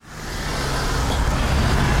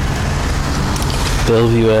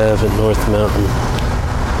Bellevue Ave and N.Mountain.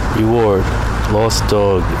 Reward, lost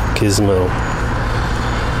dog, Gizmo.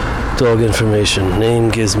 Dog information, name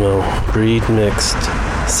Gizmo, breed mixed,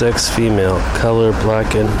 sex female, color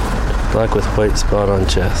black with white spot on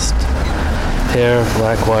chest. Hair,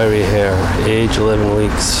 black wiry hair, age 11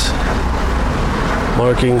 weeks.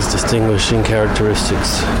 Markings, distinguishing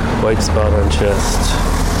characteristics, white spot on chest.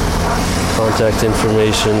 Contact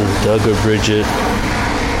information, Doug or Bridget,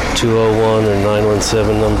 201 or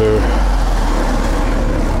 917 number.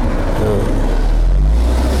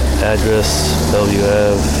 Address, Bellevue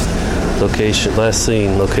Ave. Location, last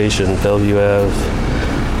seen, location, Bellevue Ave,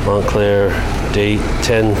 Montclair. Date,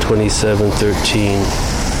 10/27/13.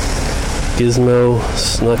 Gizmo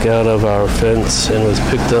snuck out of our fence and was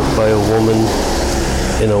picked up by a woman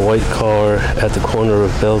in a white car at the corner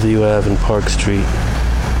of Bellevue Ave and Park Street.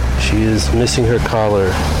 She is missing her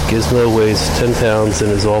collar. Gizmo weighs 10 pounds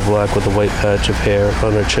and is all black with a white patch of hair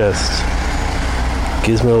on her chest.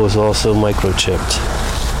 Gizmo was also microchipped.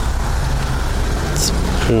 It's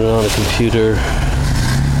printed on a computer.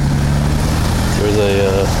 There's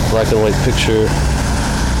a black and white picture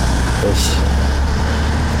of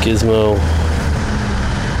Gizmo.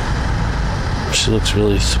 She looks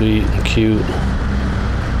really sweet and cute.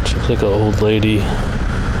 She looks like an old lady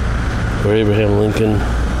or Abraham Lincoln.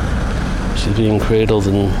 She's being cradled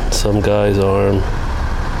in some guy's arm.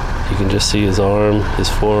 You can just see his arm, his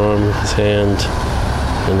forearm, his hand,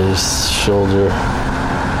 and his shoulder.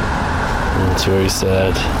 And it's very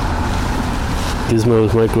sad.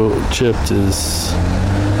 Gizmo's microchipped is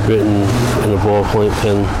written in a ballpoint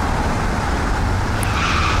pen.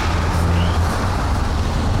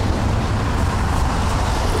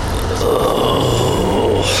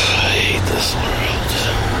 Oh, I hate this world.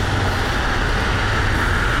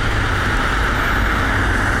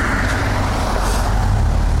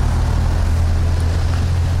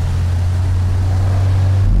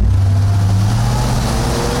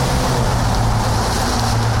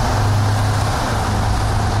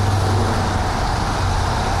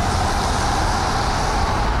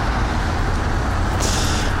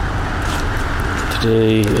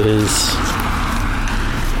 Today is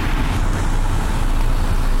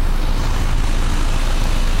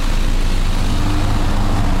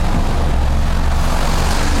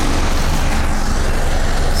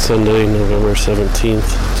Sunday, November 17th,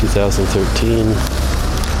 2013.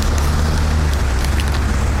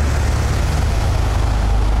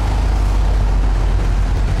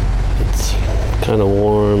 It's kind of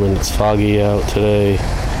warm and it's foggy out today,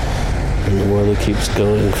 and the weather keeps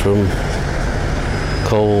going from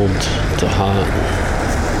cold to hot.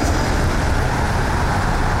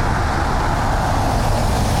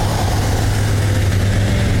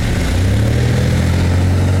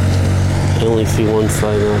 I only see one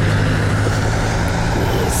sign up.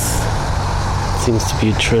 It seems to be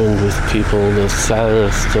a trend with people. The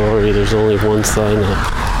sadder story, there's only one sign up.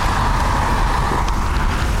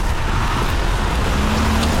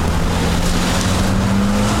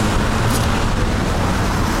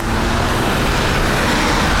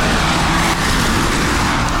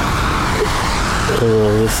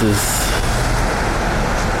 This is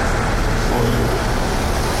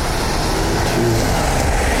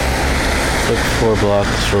 4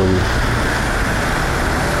 blocks from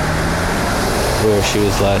where she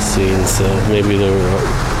was last seen, so maybe they were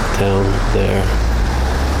down there.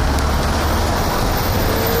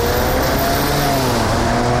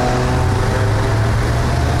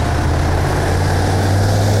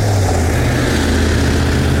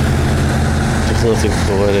 There's nothing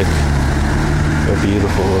poetic or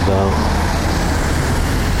beautiful about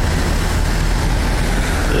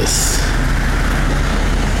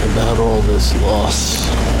all this loss.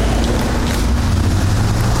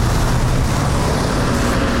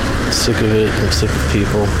 I'm sick of it. I'm sick of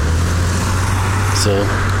people. So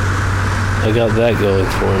I got that going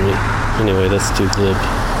for me. Anyway, that's too glib.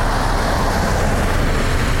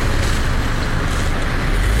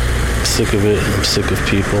 I'm sick of it. I'm sick of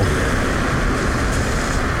people.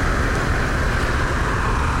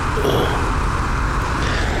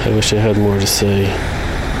 I wish I had more to say.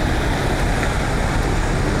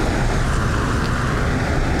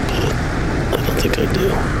 But I don't think I do.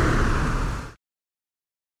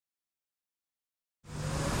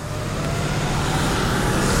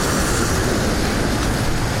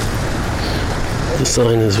 The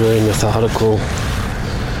sign is very methodical.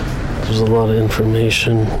 There's a lot of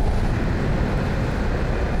information.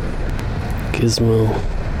 Gizmo.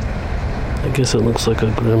 I guess it looks like a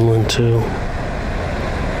gremlin too.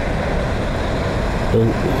 But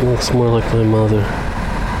it looks more like my mother.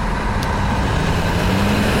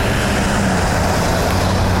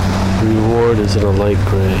 board is in a light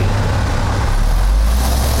gray.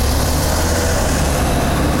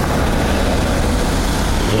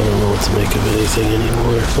 I don't know what to make of anything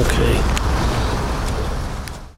anymore. Okay.